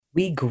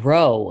We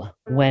grow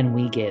when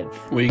we give.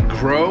 We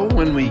grow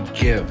when we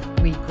give.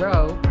 We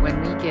grow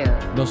when we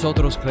give.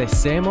 Nosotros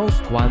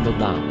crecemos cuando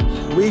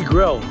damos. We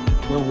grow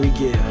when we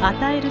give.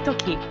 与えると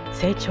き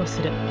成長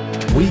する。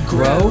 We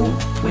grow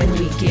when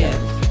we give.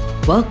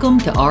 Welcome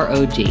to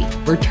ROG,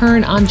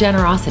 Return on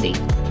Generosity.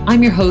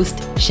 I'm your host,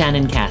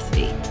 Shannon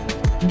Cassidy.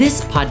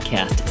 This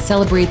podcast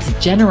celebrates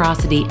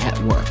generosity at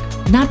work,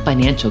 not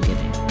financial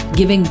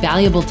giving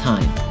valuable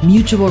time,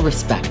 mutual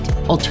respect,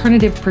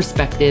 alternative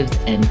perspectives,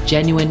 and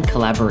genuine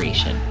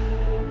collaboration.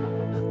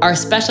 Our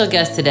special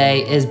guest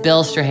today is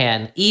Bill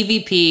Strahan,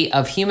 EVP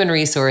of Human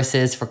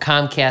Resources for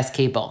Comcast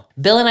Cable.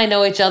 Bill and I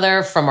know each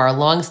other from our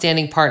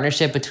longstanding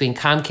partnership between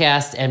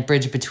Comcast and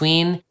Bridge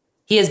Between.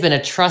 He has been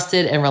a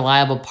trusted and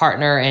reliable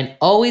partner and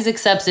always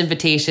accepts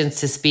invitations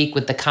to speak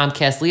with the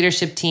Comcast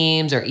leadership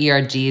teams or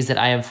ERGs that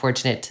I am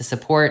fortunate to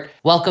support.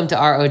 Welcome to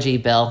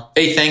ROG, Bill.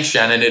 Hey, thanks,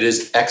 Shannon. It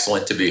is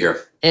excellent to be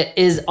here. It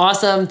is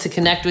awesome to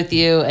connect with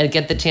you and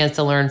get the chance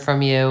to learn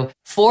from you.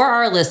 For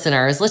our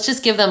listeners, let's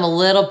just give them a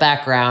little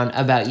background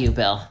about you,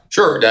 Bill.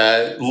 Sure.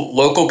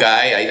 Local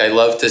guy. I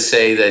love to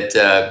say that,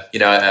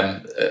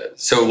 I'm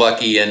so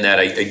lucky in that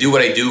I do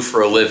what I do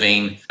for a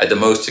living at the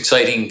most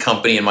exciting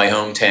company in my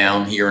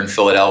hometown here in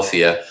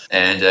Philadelphia.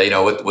 And,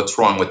 what's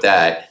wrong with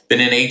that?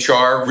 Been in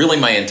HR really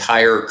my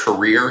entire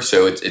career.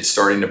 So it's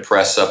starting to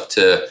press up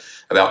to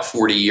about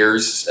 40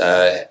 years.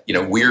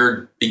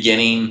 Weird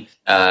beginning.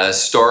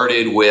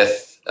 Started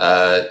with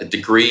a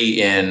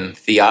degree in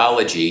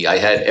theology. I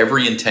had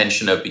every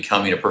intention of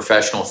becoming a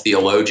professional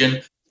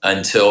theologian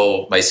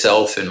until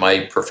myself and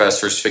my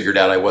professors figured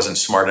out I wasn't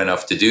smart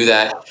enough to do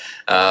that,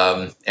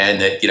 and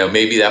that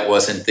maybe that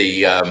wasn't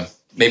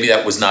maybe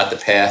that was not the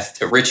path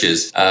to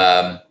riches.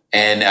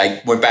 And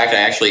I went back and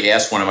I actually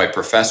asked one of my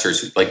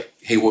professors, like,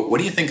 "Hey, what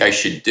do you think I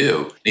should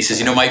do?" And he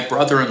says, "My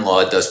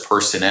brother-in-law does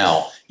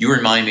personnel. You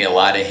remind me a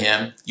lot of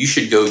him. You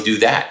should go do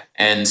that."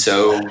 And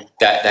so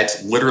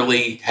that's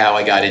literally how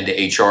I got into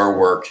HR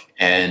work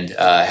and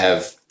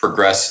have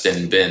progressed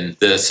and been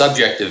the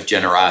subject of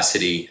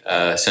generosity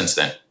since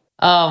then.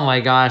 Oh my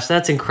gosh,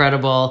 that's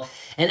incredible.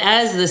 And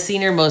as the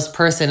senior most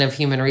person of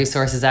human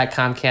resources at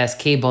Comcast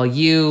Cable,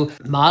 you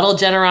model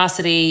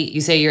generosity.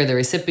 You say you're the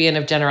recipient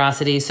of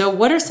generosity. So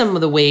what are some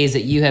of the ways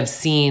that you have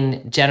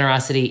seen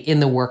generosity in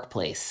the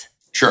workplace?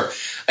 Sure.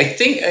 I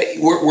think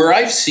where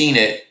I've seen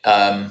it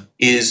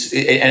is,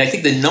 and I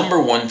think the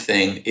number one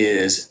thing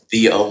is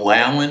the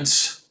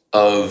allowance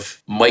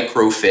of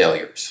micro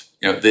failures.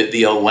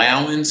 The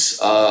allowance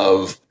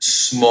of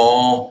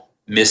small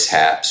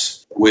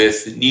mishaps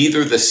with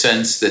neither the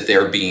sense that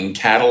they're being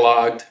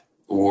cataloged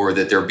or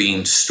that they're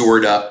being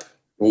stored up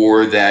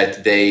or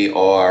that they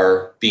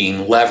are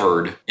being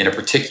levered in a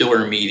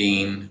particular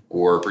meeting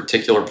or a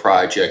particular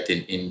project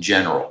in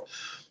general.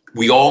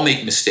 We all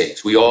make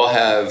mistakes. We all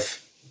have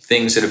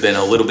things that have been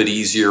a little bit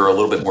easier or a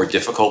little bit more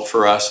difficult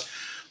for us.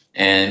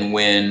 And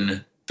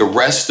when the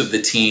rest of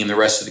the team, the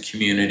rest of the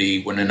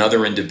community, when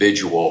another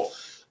individual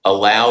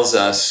allows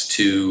us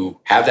to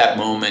have that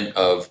moment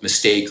of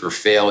mistake or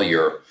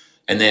failure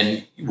and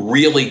then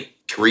really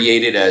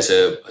create it as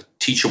a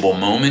teachable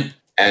moment,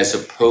 as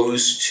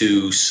opposed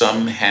to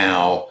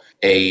somehow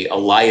a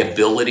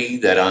liability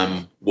that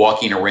I'm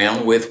walking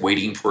around with,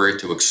 waiting for it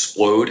to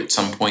explode at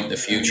some point in the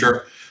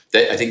future,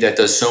 I think that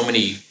does so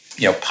many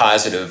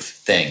positive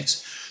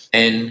things.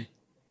 And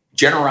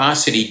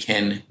generosity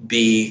can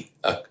be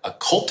a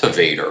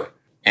cultivator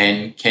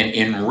and can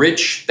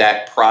enrich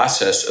that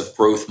process of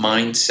growth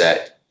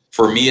mindset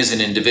for me as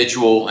an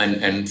individual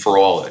and for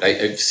all of it.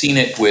 I've seen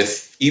it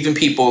with even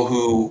people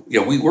who,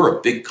 we're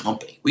a big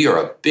company. We are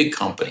a big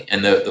company.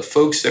 And the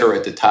folks that are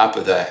at the top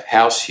of the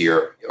house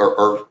here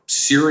are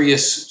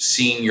serious,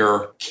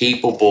 senior,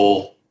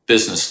 capable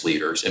business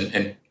leaders.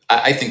 And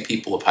I think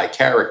people of high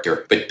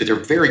character, but they're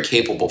very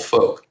capable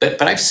folk.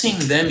 But I've seen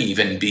them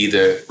even be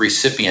the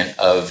recipient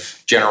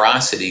of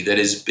generosity that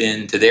has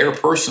been to their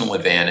personal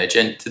advantage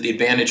and to the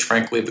advantage,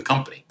 frankly, of the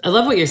company. I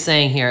love what you're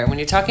saying here. When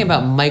you're talking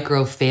about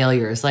micro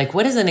failures, like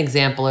what is an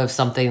example of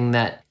something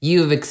that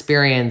you've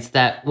experienced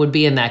that would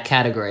be in that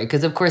category?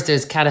 Because of course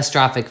there's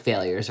catastrophic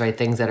failures, right?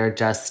 Things that are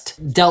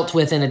just dealt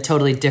with in a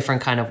totally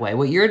different kind of way.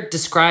 What you're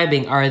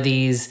describing are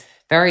these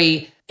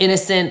very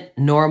innocent,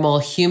 normal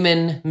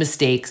human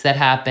mistakes that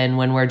happen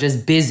when we're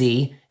just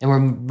busy and we're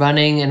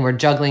running and we're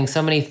juggling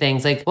so many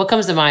things. Like what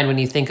comes to mind when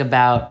you think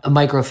about a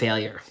micro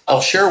failure? I'll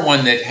share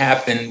one that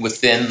happened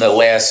within the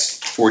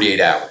last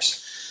 48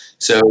 hours.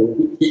 So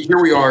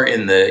here we are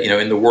in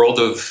the world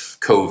of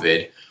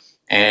COVID,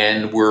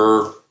 and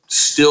we're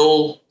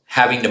still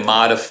having to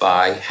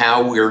modify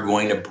how we're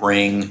going to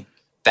bring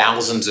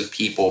thousands of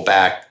people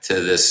back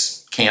to this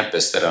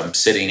campus that I'm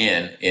sitting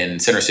in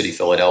Center City,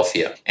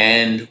 Philadelphia.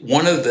 And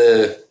one of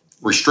the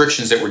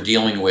restrictions that we're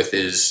dealing with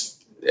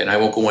is, and I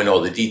won't go into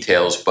all the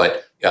details,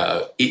 but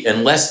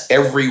unless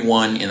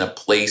everyone in a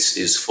place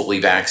is fully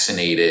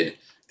vaccinated,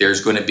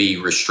 there's going to be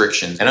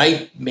restrictions. And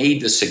I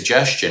made the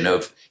suggestion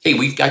of, hey,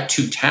 we've got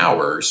 2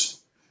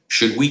 towers.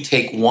 Should we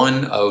take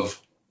one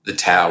of the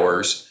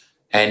towers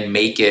and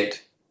make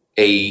it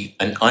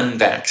an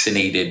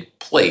unvaccinated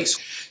place.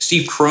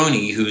 Steve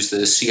Croney, who's the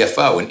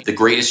CFO and the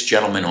greatest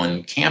gentleman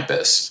on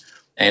campus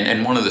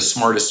and one of the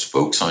smartest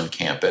folks on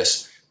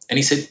campus, and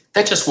he said,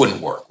 that just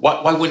wouldn't work.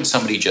 Why wouldn't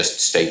somebody just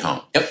stay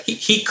home? Now,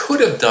 he could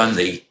have done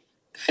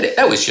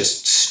that was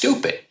just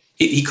stupid.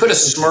 He could have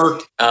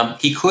smirked.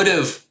 He could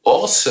have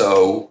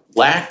also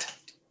lacked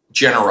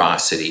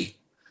generosity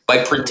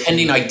by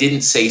pretending I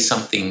didn't say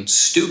something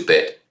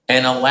stupid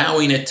and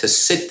allowing it to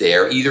sit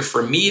there, either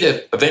for me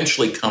to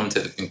eventually come to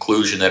the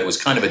conclusion that it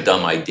was kind of a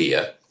dumb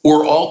idea,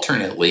 or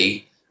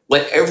alternately,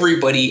 let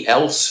everybody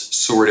else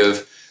sort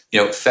of,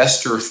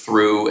 fester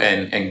through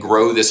and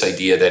grow this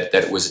idea that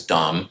it was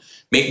dumb,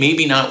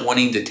 maybe not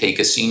wanting to take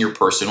a senior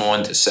person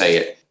on to say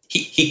it.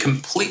 He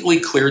completely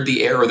cleared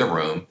the air of the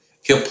room,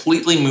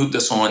 completely moved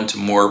us on to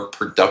more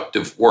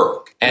productive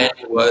work, and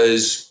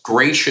was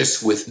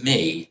gracious with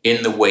me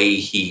in the way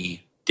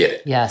he did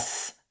it.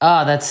 Yes.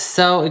 Oh, that's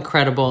so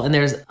incredible. And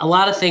there's a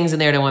lot of things in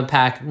there to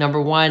unpack.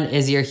 Number one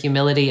is your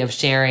humility of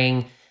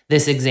sharing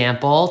this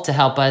example to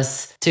help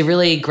us to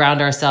really ground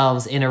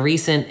ourselves in a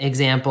recent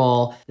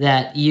example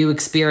that you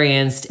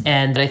experienced.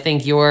 And I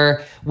think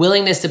your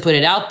willingness to put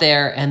it out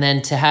there and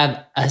then to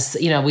have us,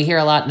 we hear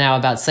a lot now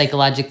about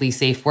psychologically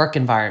safe work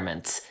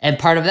environments. And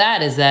part of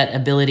that is that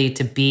ability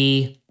to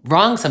be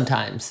wrong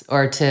sometimes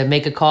or to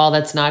make a call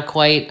that's not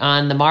quite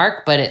on the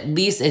mark, but at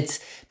least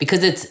it's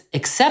because it's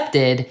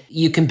accepted,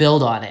 you can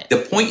build on it. The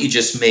point you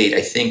just made,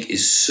 I think,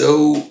 is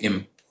so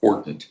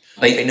important.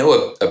 I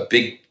know a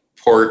big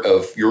part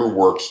of your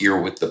work here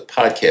with the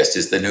podcast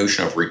is the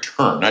notion of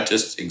return, not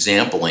just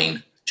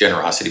exampling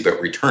generosity,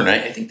 but return.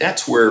 I think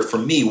that's where, for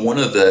me, one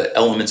of the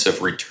elements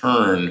of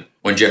return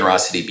when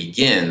generosity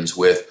begins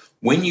with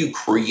when you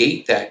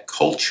create that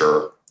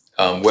culture,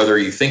 whether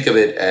you think of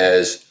it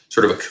as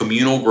sort of a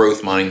communal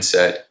growth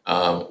mindset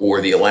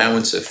or the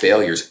allowance of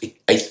failures,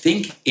 I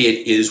think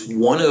it is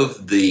one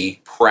of the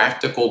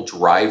practical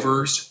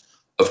drivers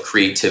of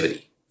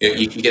creativity.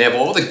 You can have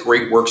all the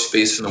great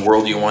workspace in the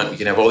world you want. You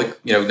can have all the,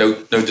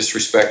 no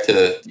disrespect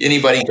to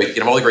anybody, but you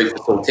can have all the great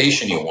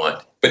facilitation you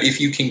want. But if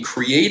you can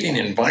create an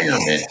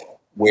environment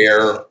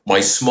where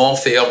my small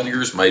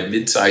failures, my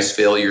mid-sized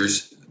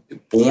failures,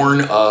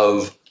 born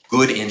of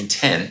good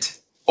intent,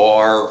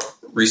 are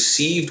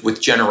received with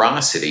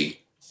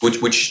generosity,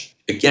 which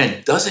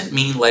again doesn't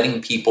mean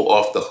letting people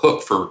off the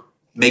hook for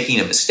making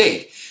a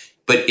mistake,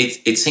 but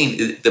it's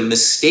saying the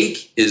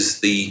mistake is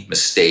the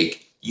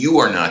mistake. You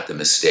are not the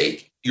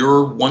mistake.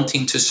 You're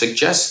wanting to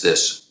suggest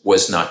this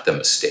was not the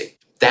mistake.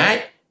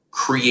 That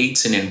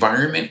creates an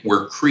environment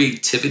where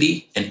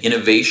creativity and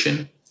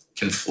innovation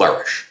can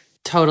flourish.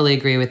 Totally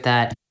agree with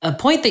that. A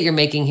point that you're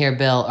making here,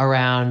 Bill,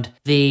 around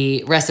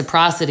the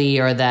reciprocity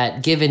or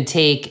that give and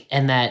take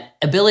and that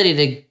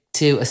ability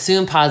to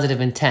assume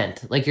positive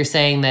intent. Like you're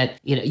saying that,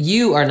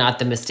 you are not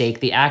the mistake.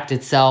 The act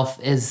itself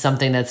is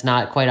something that's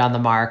not quite on the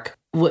mark.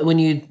 When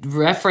you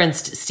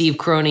referenced Steve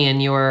Croney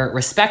and your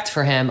respect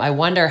for him, I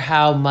wonder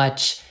how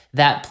much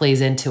that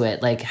plays into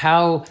it. Like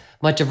how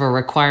much of a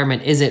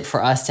requirement is it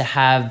for us to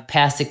have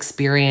past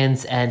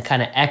experience and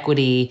kind of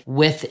equity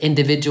with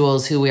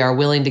individuals who we are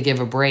willing to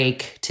give a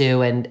break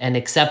to and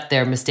accept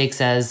their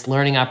mistakes as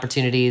learning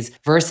opportunities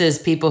versus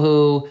people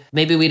who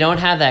maybe we don't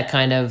have that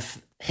kind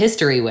of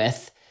history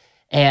with,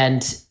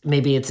 and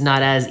maybe it's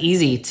not as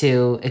easy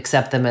to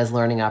accept them as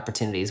learning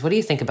opportunities. What do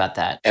you think about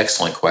that?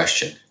 Excellent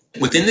question.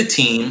 Within the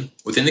team,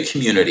 within the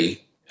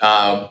community,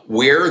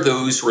 where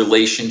those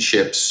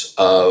relationships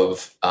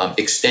of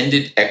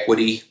extended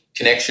equity,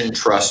 connection,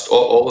 trust,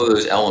 all of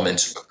those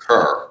elements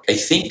occur, I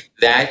think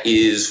that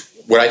is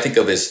what I think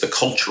of as the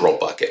cultural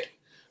bucket.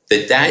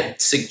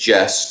 That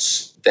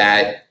suggests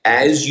that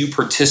as you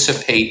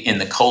participate in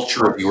the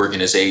culture of the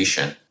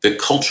organization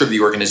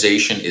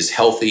is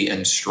healthy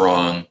and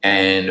strong,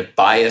 and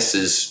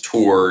biases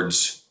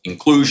towards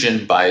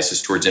inclusion,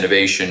 biases towards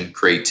innovation,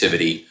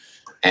 creativity,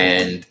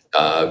 and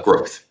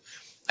growth.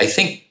 I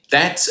think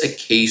that's a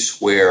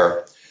case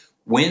where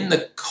when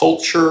the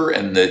culture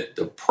and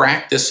the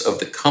practice of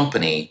the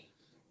company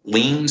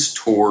leans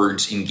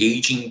towards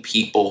engaging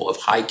people of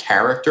high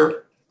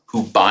character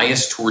who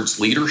bias towards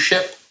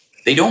leadership,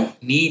 they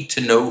don't need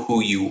to know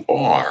who you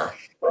are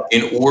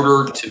in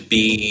order to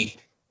be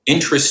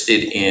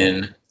interested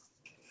in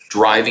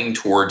driving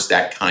towards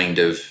that kind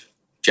of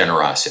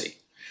generosity.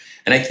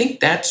 And I think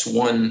that's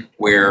one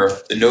where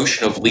the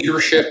notion of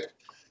leadership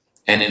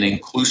and an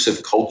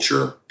inclusive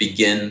culture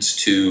begins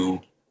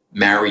to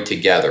marry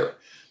together,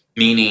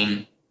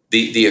 meaning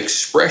the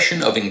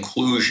expression of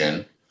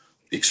inclusion,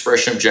 the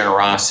expression of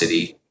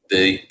generosity,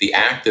 the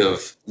act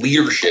of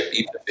leadership,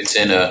 even if it's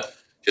in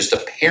just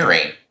a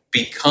pairing,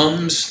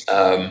 becomes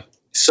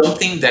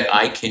something that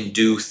I can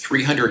do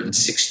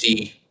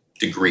 360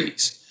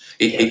 degrees.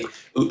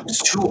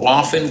 Too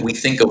often we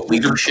think of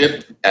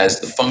leadership as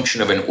the function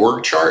of an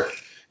org chart,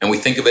 and we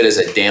think of it as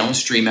a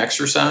downstream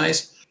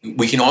exercise.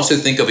 We can also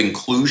think of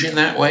inclusion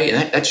that way,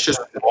 and that's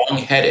just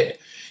wrong-headed.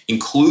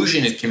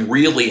 Inclusion, it can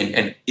really,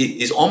 and it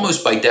is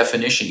almost by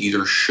definition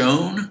either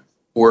shown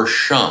or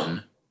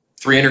shun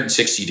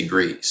 360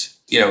 degrees.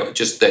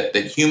 just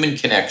that human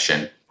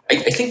connection. I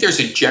think there's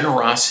a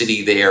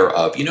generosity there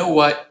of, you know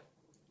what,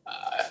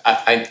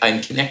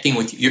 I'm connecting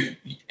with you,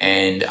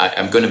 and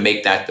I'm going to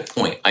make that the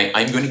point.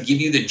 I'm going to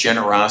give you the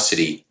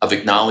generosity of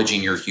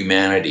acknowledging your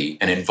humanity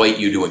and invite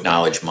you to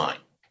acknowledge mine.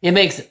 It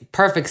makes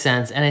perfect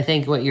sense. And I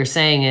think what you're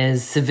saying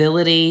is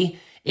civility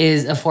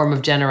is a form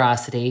of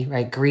generosity,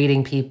 right?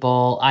 Greeting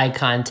people, eye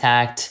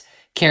contact,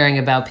 caring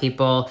about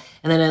people.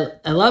 And then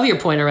I love your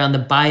point around the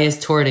bias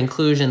toward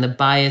inclusion, the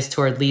bias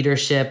toward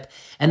leadership.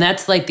 And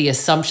that's like the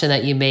assumption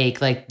that you make,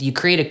 like you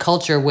create a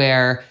culture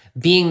where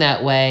being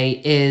that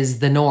way is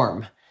the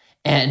norm.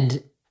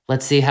 And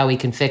let's see how we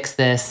can fix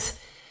this.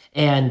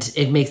 And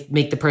it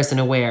make the person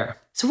aware.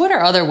 So what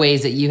are other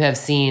ways that you have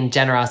seen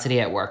generosity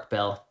at work,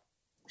 Bill?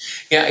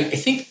 Yeah, I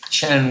think,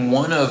 Shannon,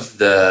 one of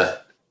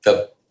the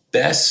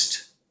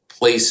best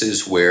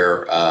places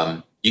where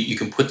you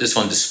can put this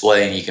on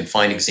display and you can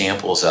find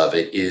examples of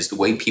it is the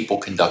way people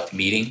conduct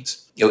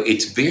meetings.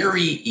 It's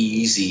very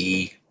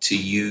easy to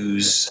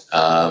use,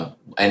 and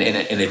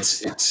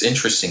it's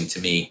interesting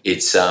to me.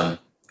 It's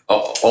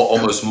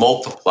almost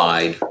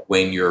multiplied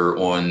when you're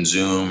on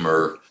Zoom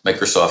or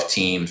Microsoft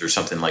Teams or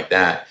something like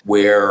that,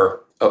 where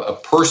a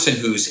person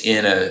who's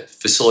in a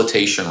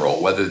facilitation role,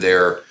 whether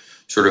they're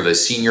sort of a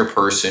senior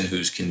person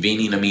who's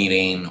convening a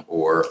meeting,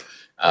 or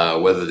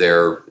whether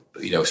they're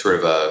sort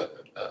of a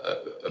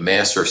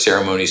master of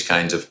ceremonies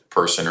kinds of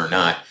person or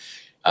not,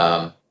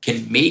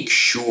 can make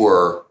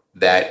sure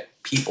that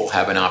people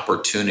have an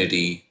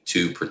opportunity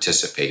to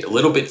participate a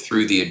little bit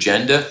through the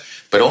agenda,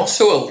 but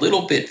also a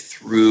little bit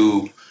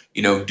through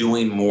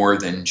doing more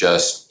than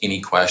just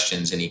any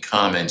questions, any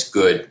comments.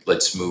 Good,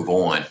 let's move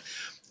on.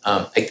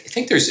 I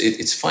think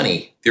it's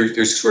funny.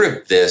 There's sort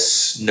of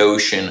this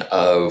notion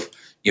of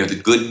the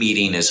good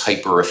meeting is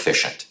hyper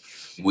efficient.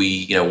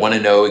 We want to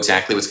know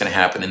exactly what's going to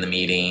happen in the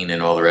meeting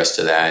and all the rest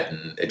of that,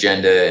 and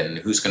agenda and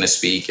who's going to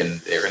speak, and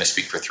they're going to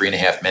speak for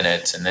 3.5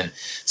 minutes, and then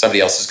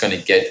somebody else is going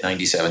to get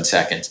 97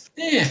 seconds.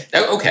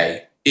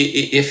 Okay.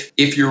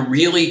 If you're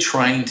really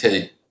trying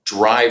to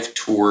drive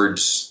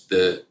towards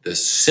the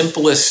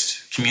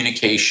simplest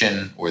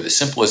communication or the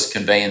simplest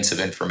conveyance of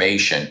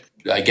information,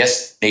 I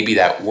guess maybe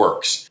that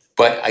works.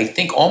 But I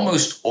think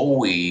almost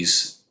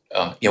always,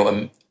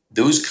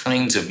 those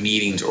kinds of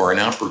meetings are an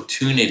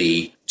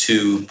opportunity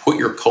to put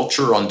your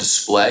culture on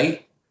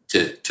display,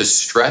 to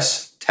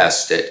stress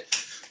test it,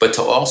 but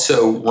to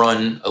also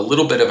run a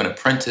little bit of an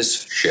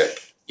apprenticeship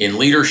in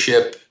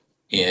leadership,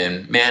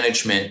 in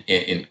management,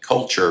 in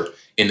culture,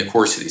 in the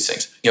course of these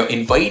things.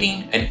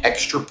 Inviting an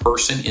extra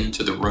person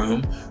into the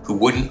room who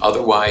wouldn't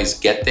otherwise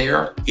get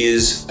there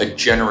is a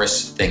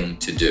generous thing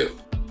to do.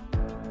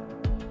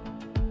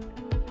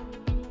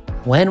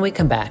 When we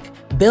come back,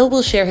 Bill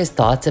will share his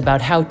thoughts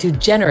about how to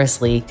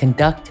generously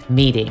conduct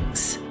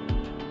meetings.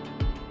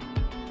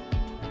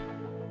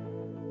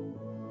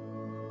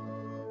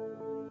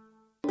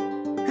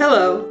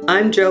 Hello,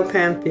 I'm Joe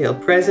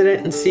Panfield,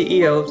 President and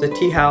CEO of the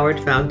T. Howard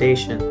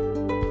Foundation.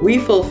 We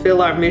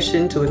fulfill our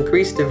mission to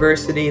increase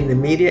diversity in the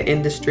media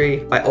industry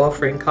by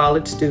offering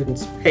college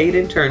students paid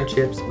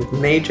internships with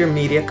major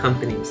media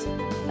companies.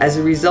 As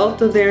a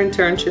result of their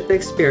internship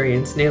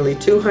experience, nearly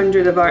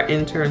 200 of our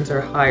interns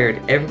are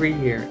hired every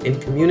year in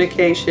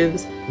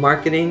communications,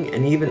 marketing,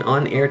 and even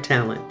on-air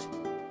talent.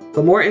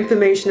 For more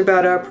information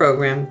about our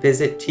program,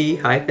 visit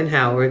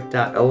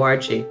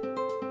t-howard.org.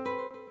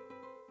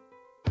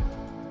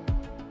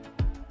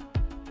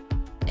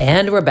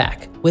 And we're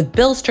back with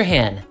Bill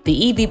Strahan,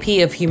 the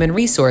EVP of Human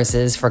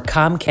Resources for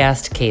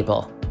Comcast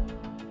Cable.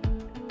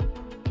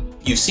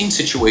 You've seen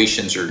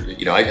situations, or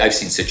I've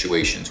seen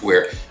situations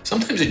where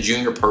sometimes a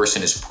junior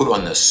person is put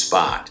on the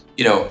spot.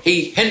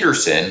 Hey,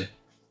 Henderson,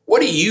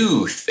 what do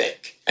you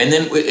think? And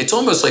then it's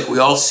almost like we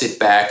all sit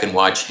back and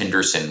watch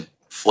Henderson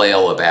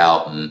flail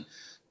about and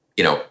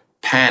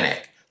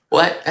panic.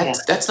 Well,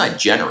 that's not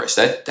generous.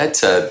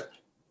 That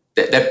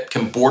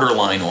can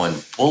borderline on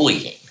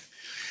bullying.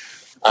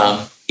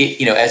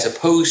 As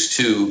opposed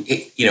to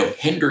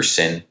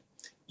Henderson,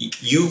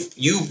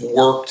 you've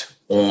worked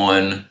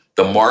on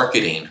the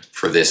marketing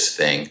for this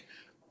thing.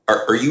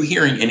 Are you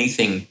hearing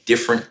anything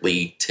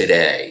differently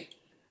today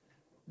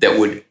that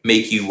would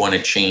make you want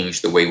to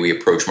change the way we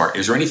approach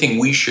marketing? Is there anything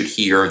we should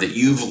hear that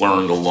you've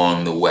learned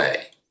along the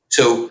way?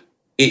 So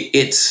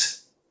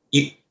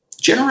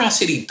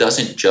generosity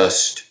doesn't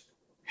just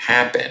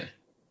happen,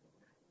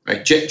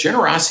 right?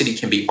 Generosity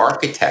can be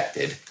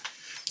architected,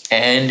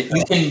 and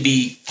you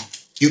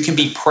can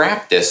be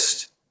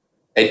practiced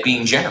at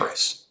being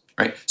generous.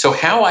 Right. So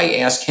how I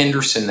ask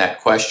Henderson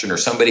that question, or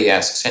somebody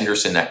asks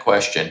Henderson that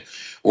question,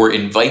 or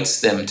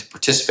invites them to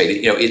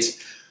participate,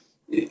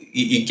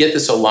 you get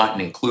this a lot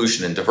in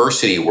inclusion and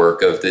diversity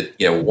work of that.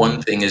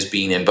 One thing is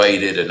being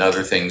invited,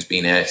 another thing's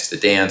being asked to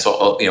dance,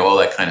 all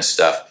that kind of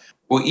stuff.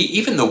 Well,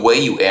 even the way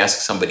you ask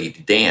somebody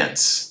to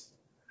dance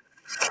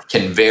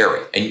can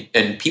vary,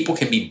 and people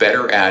can be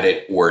better at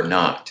it or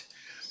not.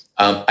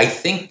 I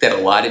think that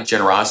a lot of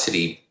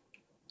generosity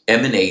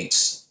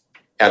emanates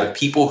out of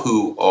people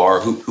who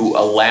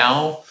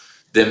allow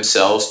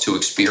themselves to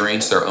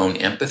experience their own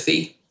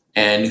empathy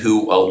and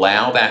who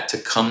allow that to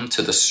come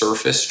to the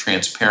surface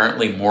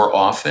transparently more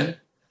often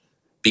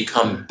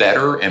become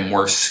better and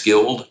more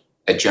skilled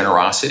at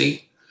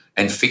generosity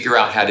and figure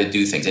out how to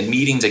do things. And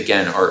meetings,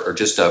 again, are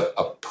just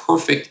a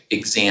perfect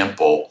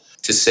example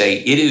to say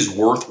it is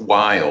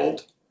worthwhile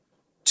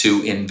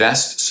to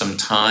invest some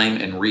time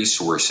and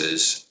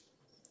resources,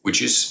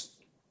 which is,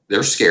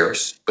 they're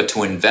scarce, but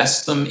to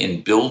invest them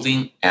in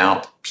building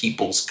out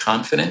people's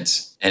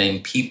confidence and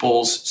in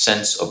people's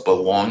sense of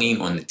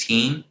belonging on the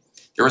team.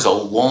 There is a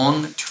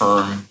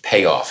long-term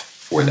payoff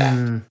for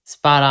that.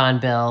 Spot on,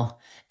 Bill.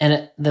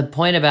 And the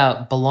point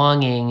about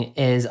belonging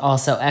is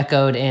also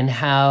echoed in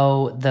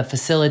how the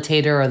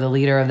facilitator or the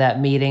leader of that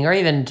meeting, or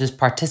even just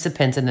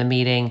participants in the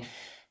meeting,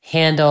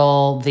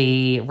 handle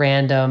the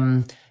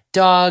random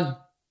dog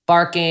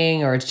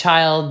barking or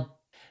child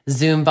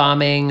Zoom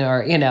bombing,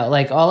 or,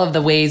 like all of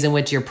the ways in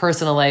which your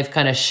personal life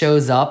kind of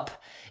shows up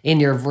in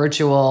your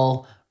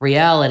virtual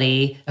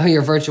reality or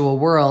your virtual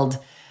world.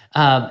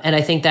 And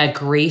I think that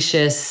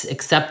gracious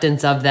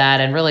acceptance of that,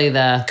 and really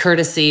the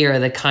courtesy or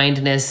the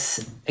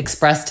kindness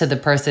expressed to the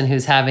person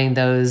who's having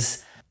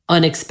those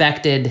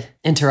unexpected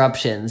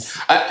interruptions.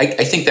 I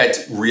think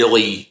that's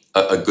really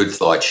a good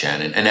thought,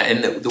 Shannon.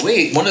 And the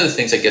way, one of the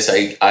things I guess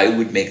I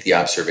would make the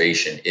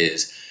observation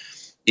is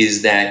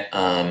that,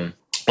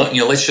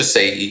 let's just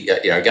say,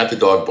 I got the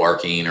dog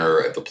barking,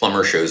 or the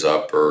plumber shows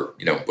up, or,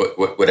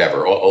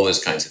 whatever, all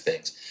those kinds of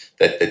things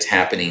that's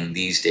happening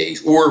these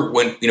days. Or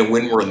when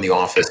we're in the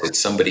office, it's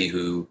somebody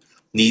who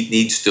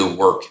needs to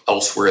work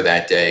elsewhere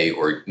that day,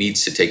 or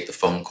needs to take the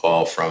phone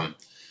call from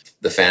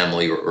the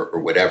family or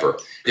whatever.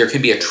 There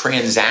can be a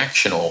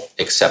transactional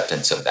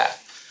acceptance of that,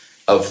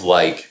 of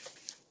like,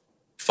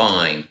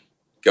 fine,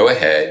 go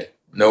ahead,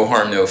 no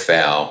harm, no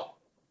foul.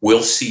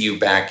 We'll see you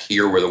back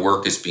here where the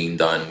work is being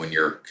done when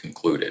you're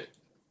concluded.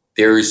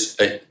 There's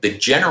the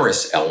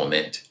generous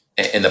element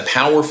and the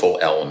powerful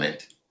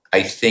element.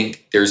 I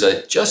think there's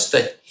just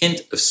a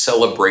hint of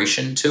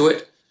celebration to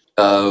it,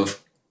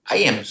 of, I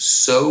am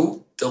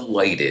so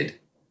delighted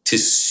to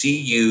see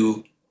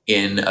you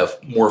in a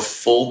more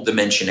full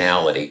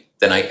dimensionality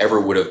than I ever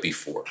would have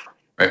before.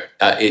 Right?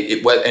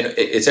 And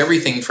it's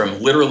everything from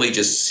literally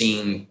just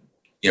seeing,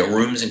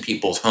 rooms in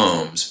people's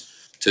homes,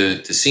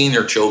 to seeing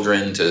their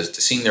children, to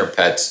seeing their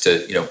pets,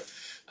 to,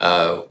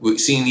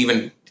 seeing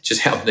even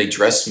just how they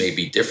dress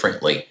maybe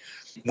differently.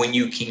 When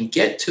you can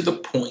get to the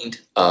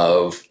point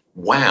of,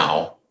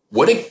 wow,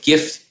 what a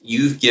gift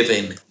you've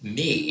given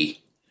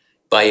me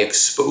by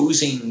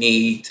exposing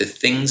me to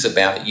things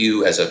about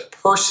you as a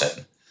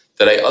person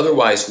that I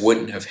otherwise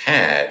wouldn't have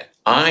had.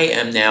 I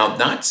am now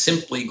not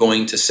simply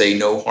going to say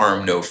no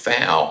harm, no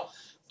foul.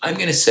 I'm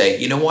going to say,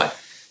 you know what?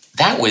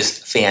 That was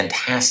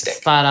fantastic.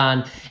 Spot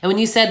on. And when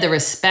you said the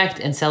respect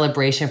and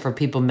celebration for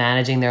people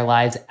managing their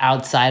lives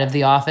outside of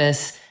the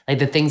office, like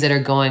the things that are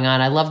going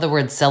on, I love the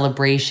word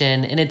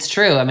celebration. And it's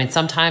true. I mean,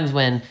 sometimes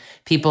when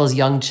people's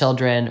young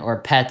children or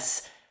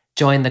pets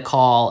join the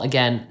call,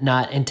 again,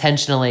 not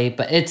intentionally,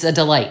 but it's a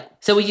delight.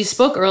 So you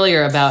spoke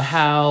earlier about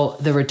how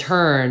the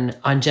return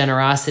on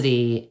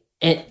generosity,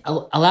 it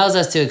allows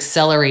us to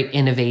accelerate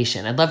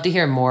innovation. I'd love to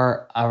hear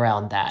more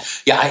around that.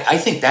 Yeah, I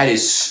think that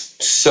is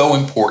so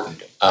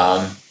important.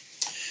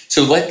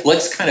 So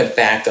let's kind of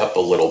back up a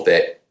little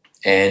bit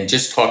and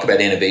just talk about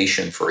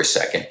innovation for a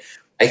second.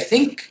 I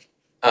think,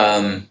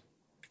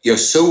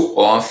 so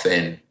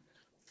often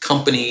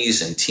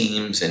companies and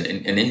teams and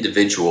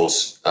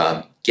individuals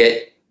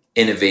get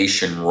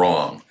innovation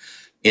wrong,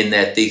 in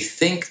that they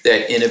think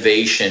that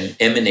innovation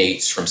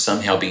emanates from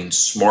somehow being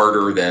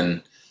smarter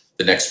than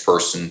the next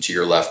person to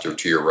your left or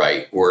to your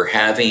right, or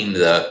having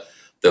the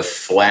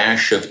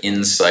flash of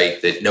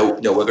insight that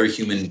no other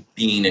human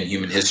being in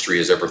human history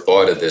has ever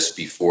thought of this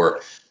before,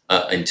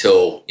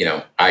 until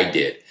I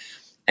did.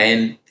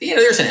 And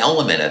there's an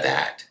element of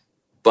that,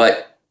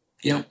 but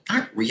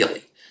not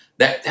really.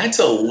 That's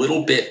a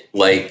little bit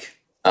like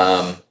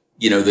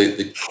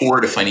the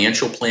core to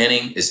financial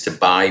planning is to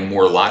buy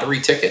more lottery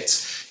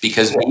tickets,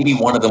 because maybe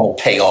one of them will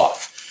pay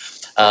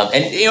off.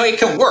 And it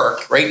can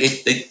work, right?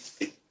 It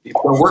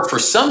can work for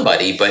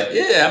somebody, but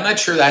I'm not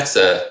sure that's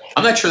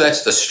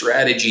the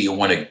strategy you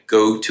want to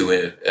go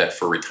to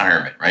for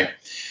retirement, right?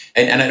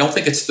 And I don't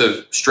think it's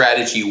the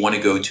strategy you want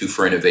to go to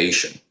for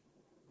innovation.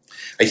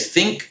 I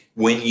think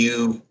when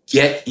you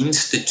get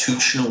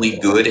institutionally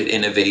good at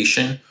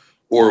innovation,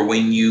 or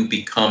when you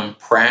become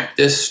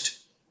practiced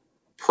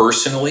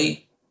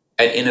personally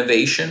at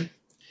innovation,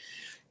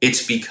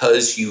 it's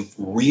because you've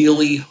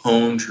really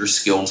honed your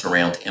skills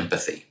around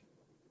empathy.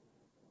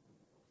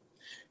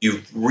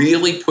 You've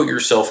really put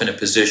yourself in a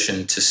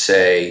position to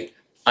say,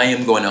 I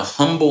am going to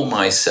humble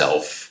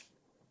myself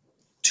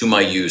to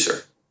my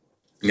user.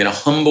 I'm going to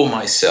humble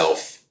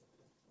myself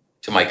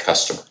to my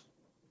customer.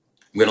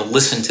 I'm going to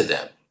listen to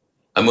them.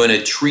 I'm going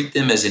to treat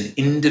them as an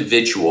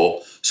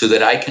individual so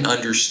that I can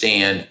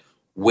understand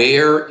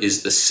where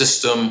is the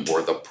system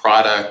or the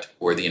product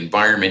or the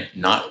environment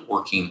not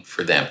working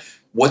for them.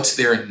 What's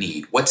their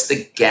need? What's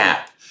the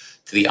gap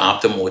to the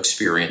optimal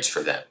experience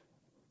for them?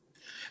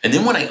 And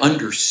then when I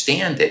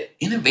understand it,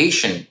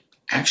 innovation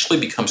actually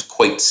becomes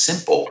quite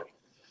simple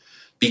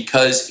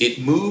because it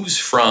moves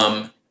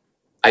from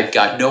I've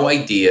got no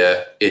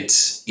idea.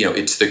 It's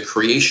the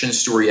creation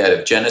story out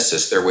of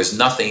Genesis. There was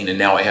nothing, and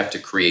now I have to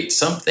create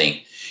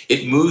something.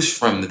 It moves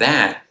from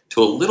that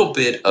to a little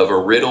bit of a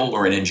riddle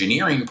or an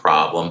engineering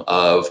problem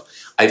of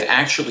I've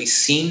actually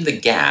seen the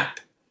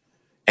gap,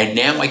 and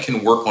now I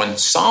can work on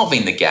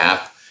solving the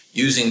gap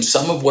using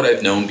some of what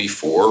I've known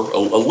before, a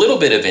little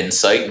bit of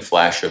insight and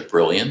flash of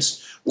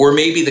brilliance, or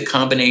maybe the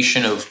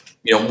combination of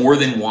more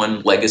than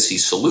one legacy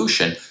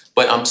solution,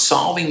 but I'm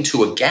solving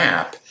to a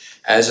gap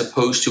as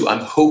opposed to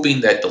I'm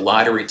hoping that the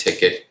lottery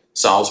ticket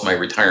solves my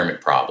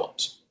retirement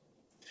problems.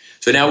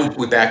 So now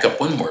we back up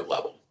one more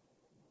level.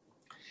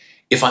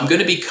 If I'm going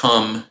to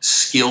become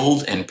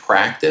skilled and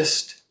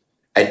practiced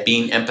at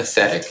being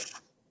empathetic,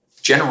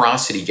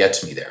 generosity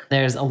gets me there.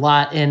 There's a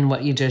lot in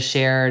what you just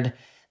shared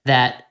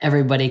that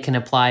everybody can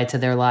apply to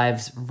their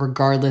lives,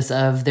 regardless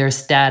of their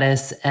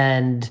status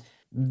and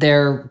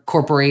their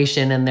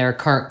corporation and their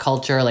current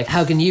culture. Like,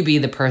 how can you be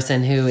the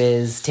person who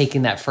is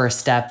taking that first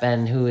step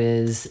and who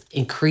is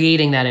in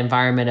creating that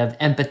environment of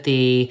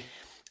empathy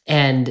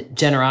and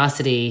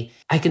generosity?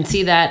 I can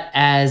see that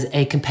as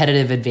a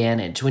competitive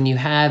advantage. When you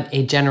have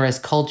a generous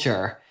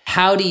culture,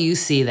 how do you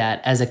see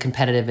that as a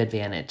competitive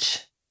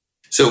advantage?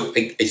 So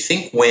I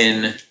think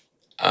when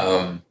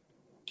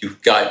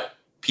you've got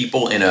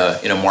people in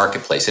a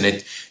marketplace,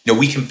 and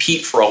we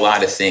compete for a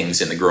lot of things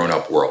in the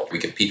grown-up world. We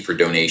compete for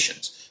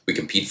donations. We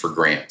compete for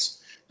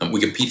grants. We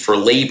compete for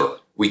labor.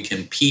 We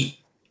compete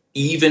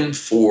even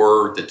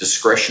for the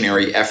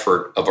discretionary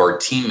effort of our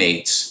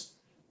teammates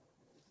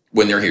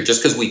when they're here.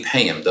 Just because we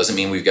pay them doesn't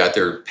mean we've got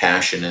their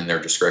passion and their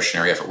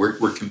discretionary effort.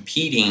 We're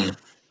competing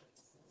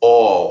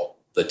all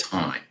the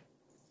time.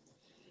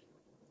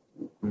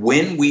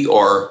 When we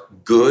are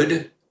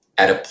good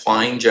at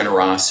applying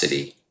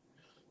generosity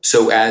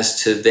so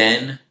as to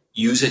then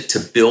use it to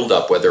build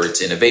up, whether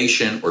it's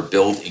innovation or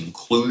build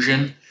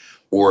inclusion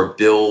or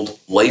build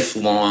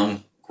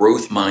lifelong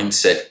growth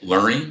mindset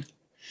learning,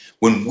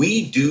 when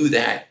we do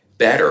that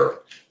better,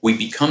 we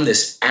become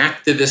this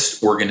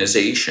activist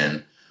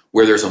organization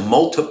where there's a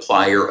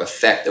multiplier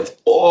effect of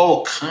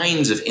all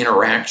kinds of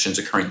interactions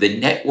occurring. The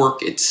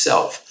network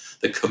itself,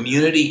 the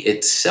community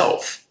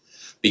itself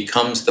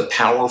becomes the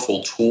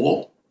powerful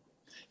tool.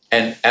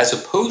 And as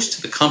opposed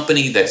to the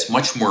company that's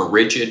much more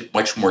rigid,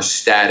 much more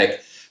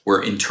static, where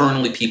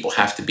internally people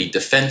have to be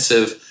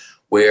defensive,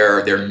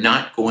 where they're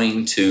not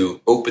going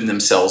to open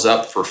themselves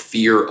up for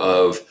fear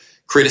of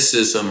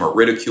criticism or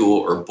ridicule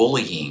or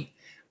bullying,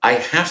 I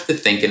have to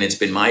think, and it's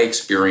been my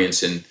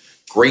experience in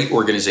great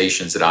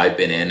organizations that I've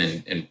been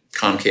in, and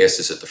Comcast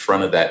is at the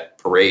front of that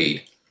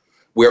parade,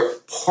 where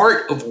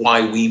part of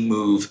why we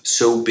move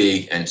so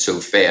big and so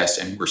fast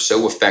and we're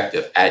so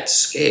effective at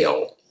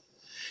scale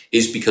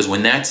is because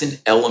when that's an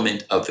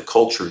element of the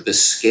culture, the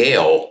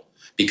scale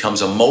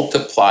becomes a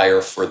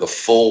multiplier for the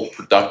full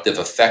productive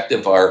effect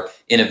of our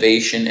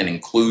innovation and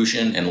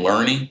inclusion and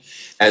learning,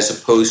 as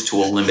opposed to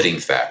a limiting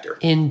factor.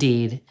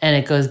 Indeed. And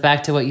it goes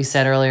back to what you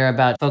said earlier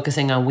about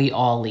focusing on we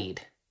all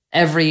lead.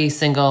 Every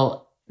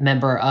single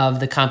member of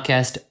the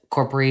Comcast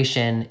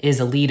Corporation is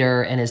a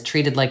leader and is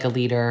treated like a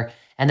leader.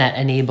 And that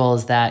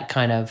enables that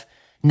kind of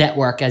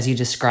network, as you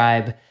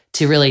describe,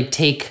 to really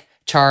take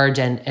charge.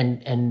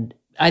 And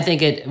I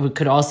think it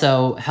could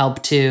also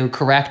help to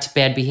correct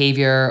bad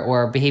behavior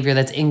or behavior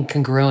that's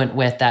incongruent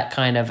with that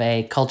kind of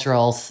a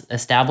cultural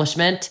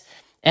establishment.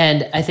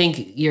 And I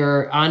think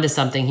you're onto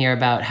something here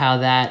about how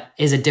that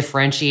is a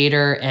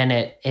differentiator, and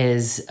it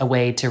is a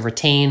way to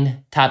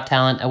retain top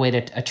talent, a way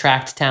to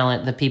attract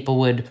talent that people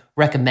would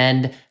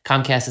recommend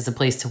Comcast as a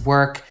place to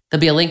work.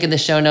 There'll be a link in the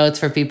show notes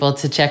for people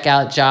to check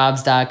out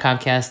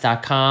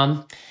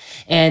jobs.comcast.com.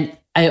 And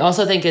I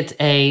also think it's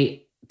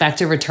back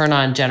to return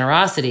on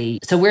generosity.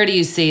 So where do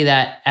you see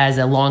that as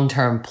a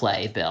long-term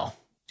play, Bill?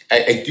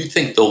 I do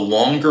think the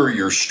longer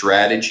your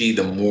strategy,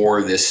 the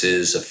more this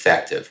is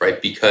effective,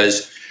 right?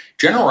 Because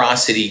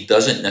generosity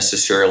doesn't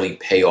necessarily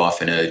pay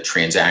off in a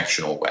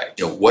transactional way.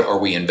 What are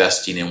we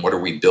investing in? What are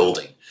we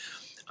building?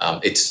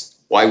 It's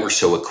why we're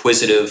so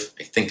acquisitive.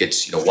 I think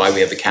it's why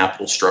we have the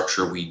capital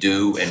structure we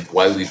do and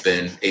why we've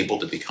been able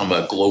to become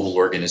a global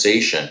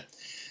organization.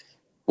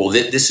 Well,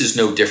 this is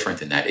no different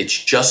than that. It's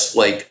just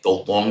like the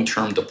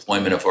long-term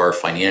deployment of our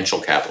financial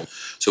capital.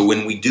 So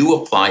when we do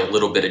apply a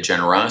little bit of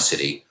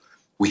generosity,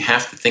 we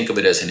have to think of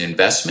it as an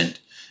investment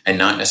and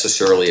not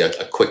necessarily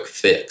a quick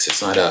fix.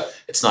 It's not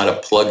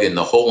a plug in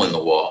the hole in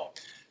the wall.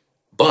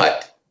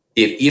 But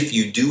if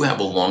you do have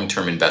a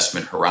long-term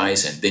investment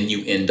horizon, then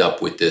you end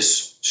up with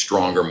this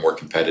stronger, more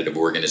competitive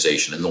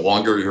organization. And the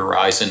longer your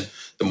horizon,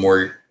 the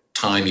more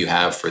time you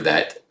have for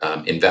that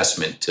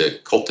investment to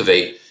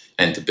cultivate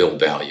and to build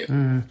value.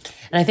 And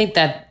I think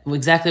that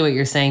exactly what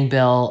you're saying,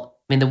 Bill,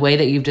 I mean, the way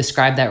that you've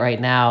described that right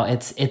now,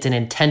 it's an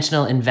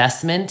intentional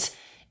investment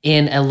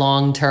in a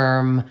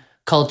long-term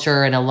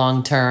culture and a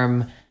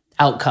long-term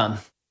outcome.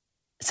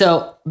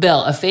 So,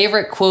 Bill, a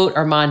favorite quote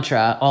or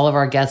mantra, all of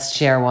our guests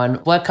share one.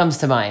 What comes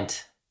to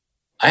mind?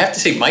 I have to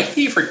say, my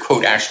favorite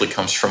quote actually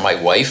comes from my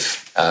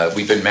wife.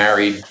 We've been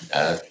married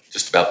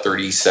just about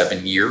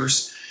 37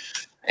 years.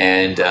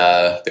 And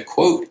the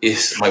quote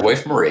is my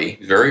wife, Marie,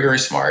 very, very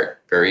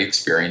smart, very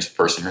experienced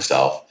person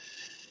herself,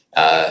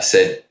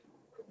 said,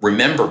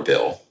 "Remember,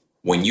 Bill,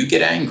 when you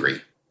get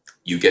angry,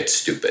 you get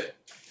stupid."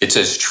 It's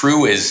as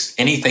true as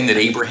anything that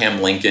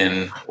Abraham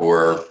Lincoln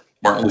or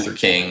Martin Luther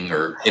King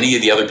or any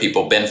of the other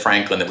people, Ben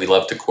Franklin, that we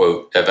love to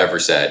quote, have ever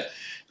said.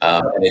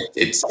 And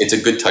it's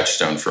a good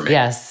touchstone for me.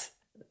 Yes,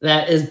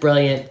 that is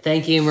brilliant.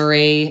 Thank you,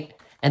 Marie.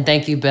 And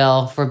thank you,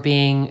 Bill, for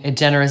being a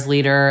generous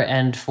leader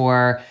and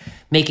for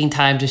making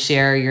time to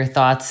share your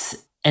thoughts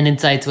and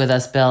insights with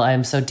us, Bill.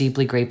 I'm so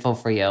deeply grateful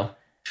for you.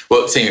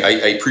 Well,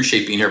 I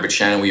appreciate being here, but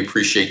Shannon, we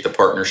appreciate the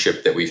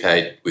partnership that we've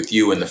had with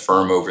you and the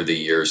firm over the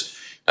years.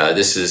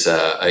 This is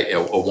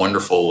a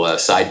wonderful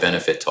side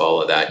benefit to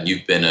all of that. And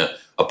you've been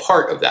a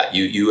part of that.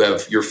 You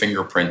have your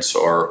fingerprints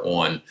are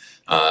on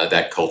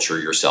that culture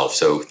yourself.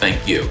 So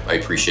thank you. I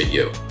appreciate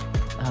you.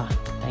 Oh,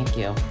 thank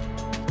you.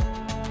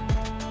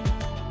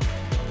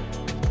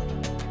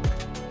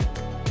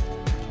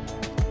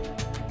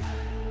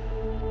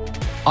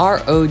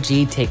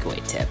 ROG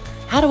takeaway tip: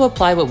 how to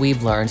apply what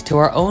we've learned to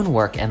our own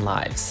work and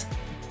lives.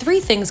 3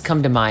 things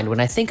come to mind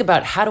when I think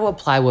about how to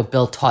apply what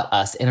Bill taught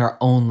us in our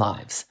own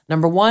lives.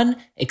 Number 1,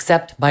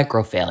 accept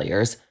micro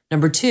failures.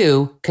 Number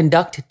 2,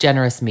 conduct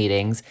generous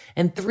meetings.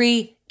 And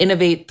 3,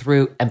 innovate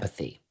through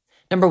empathy.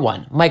 Number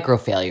 1, micro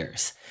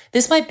failures.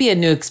 This might be a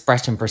new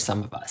expression for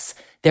some of us.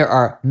 There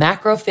are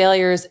macro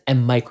failures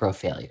and micro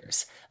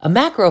failures. A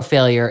macro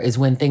failure is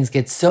when things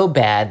get so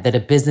bad that a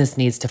business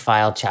needs to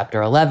file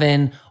Chapter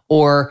 11,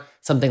 or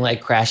something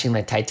like crashing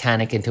the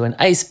Titanic into an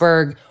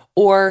iceberg,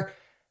 or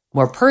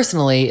more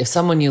personally, if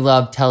someone you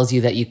love tells you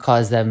that you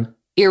caused them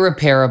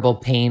irreparable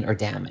pain or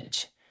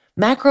damage.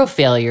 Macro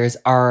failures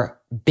are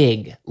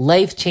big,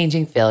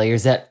 life-changing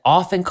failures that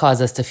often cause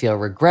us to feel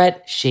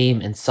regret, shame,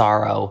 and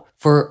sorrow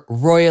for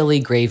royally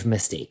grave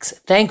mistakes.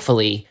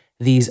 Thankfully,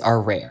 these are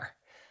rare.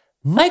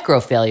 Micro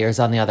failures,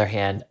 on the other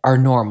hand, are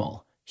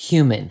normal,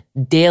 human,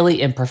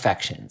 daily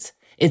imperfections.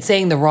 It's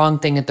saying the wrong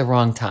thing at the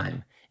wrong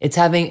time. It's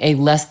having a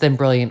less than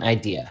brilliant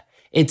idea.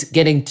 It's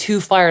getting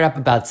too fired up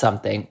about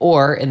something,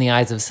 or, in the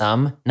eyes of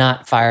some,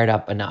 not fired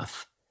up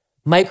enough.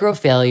 Micro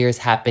failures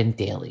happen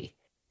daily.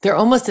 They're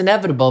almost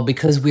inevitable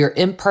because we are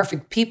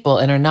imperfect people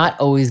and are not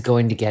always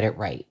going to get it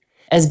right.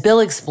 As Bill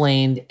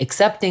explained,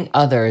 accepting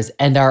others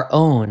and our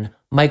own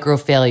micro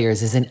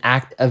failures is an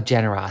act of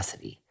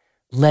generosity.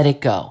 Let it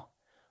go.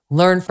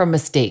 Learn from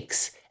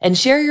mistakes and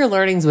share your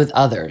learnings with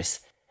others.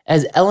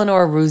 As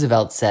Eleanor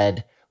Roosevelt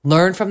said,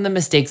 learn from the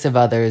mistakes of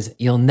others.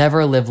 You'll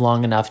never live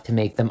long enough to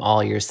make them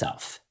all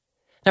yourself.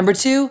 Number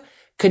 2,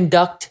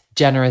 conduct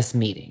generous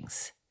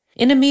meetings.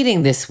 In a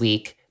meeting this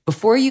week,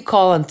 before you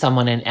call on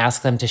someone and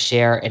ask them to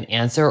share an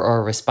answer or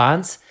a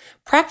response,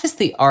 practice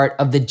the art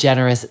of the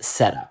generous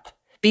setup.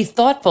 Be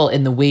thoughtful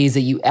in the ways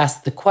that you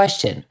ask the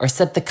question or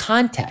set the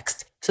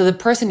context so the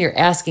person you're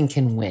asking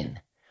can win.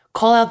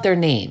 Call out their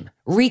name,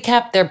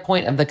 recap their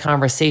point of the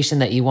conversation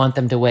that you want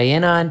them to weigh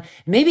in on,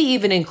 maybe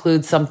even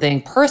include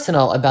something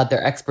personal about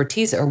their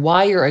expertise or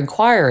why you're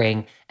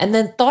inquiring, and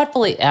then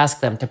thoughtfully ask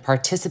them to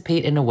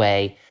participate in a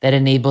way that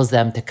enables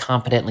them to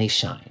competently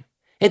shine.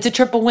 It's a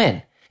triple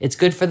win. It's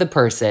good for the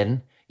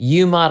person,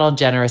 you model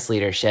generous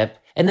leadership,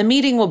 and the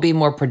meeting will be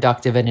more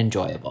productive and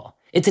enjoyable.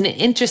 It's an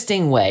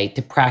interesting way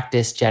to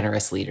practice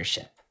generous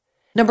leadership.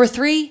 Number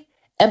 3,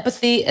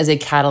 empathy as a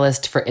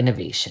catalyst for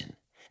innovation.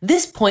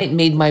 This point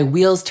made my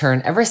wheels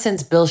turn ever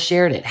since Bill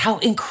shared it. How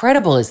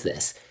incredible is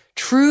this?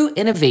 True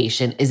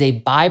innovation is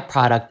a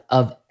byproduct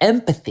of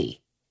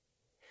empathy.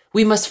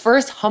 We must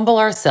first humble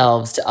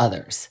ourselves to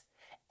others.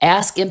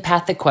 Ask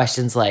empathic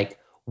questions like,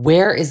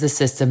 where is the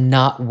system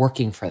not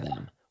working for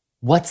them?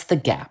 What's the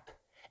gap?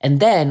 And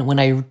then when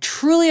I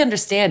truly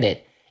understand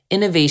it,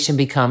 innovation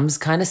becomes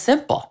kind of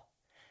simple.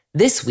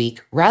 This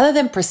week, rather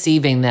than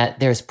perceiving that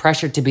there's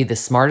pressure to be the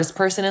smartest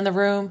person in the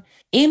room,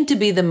 aim to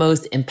be the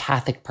most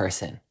empathic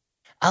person.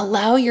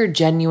 Allow your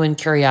genuine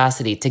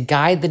curiosity to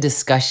guide the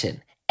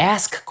discussion.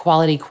 Ask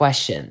quality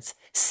questions.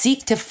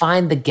 Seek to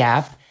find the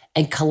gap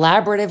and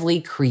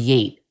collaboratively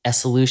create a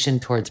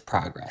solution towards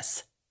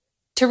progress.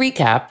 To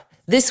recap,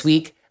 this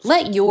week,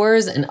 let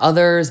yours and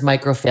others'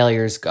 micro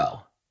failures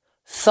go.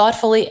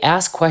 Thoughtfully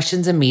ask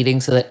questions in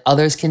meetings so that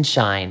others can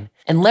shine,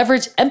 and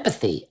leverage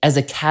empathy as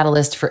a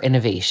catalyst for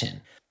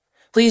innovation.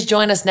 Please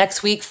join us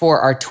next week for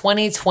our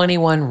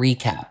 2021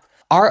 recap.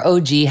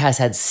 ROG has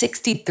had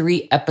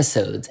 63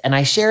 episodes, and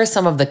I share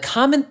some of the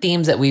common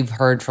themes that we've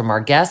heard from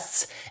our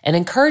guests and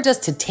encourage us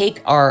to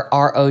take our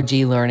ROG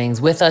learnings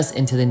with us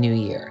into the new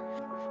year.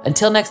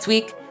 Until next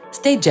week,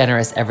 stay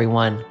generous,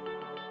 everyone.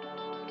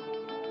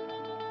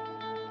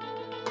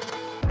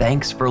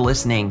 Thanks for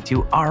listening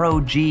to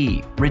ROG,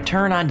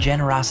 Return on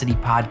Generosity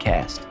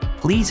podcast.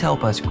 Please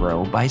help us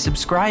grow by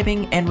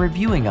subscribing and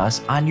reviewing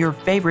us on your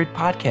favorite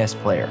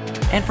podcast player.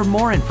 And for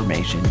more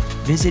information,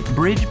 visit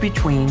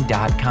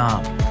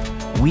bridgebetween.com.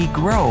 We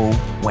grow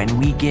when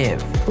we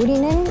give.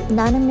 우리는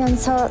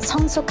나누면서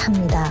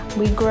성숙합니다.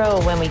 We grow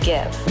when we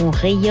give. On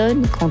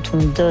rayonne quand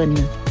on donne.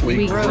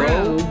 We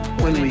grow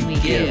when we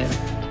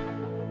give.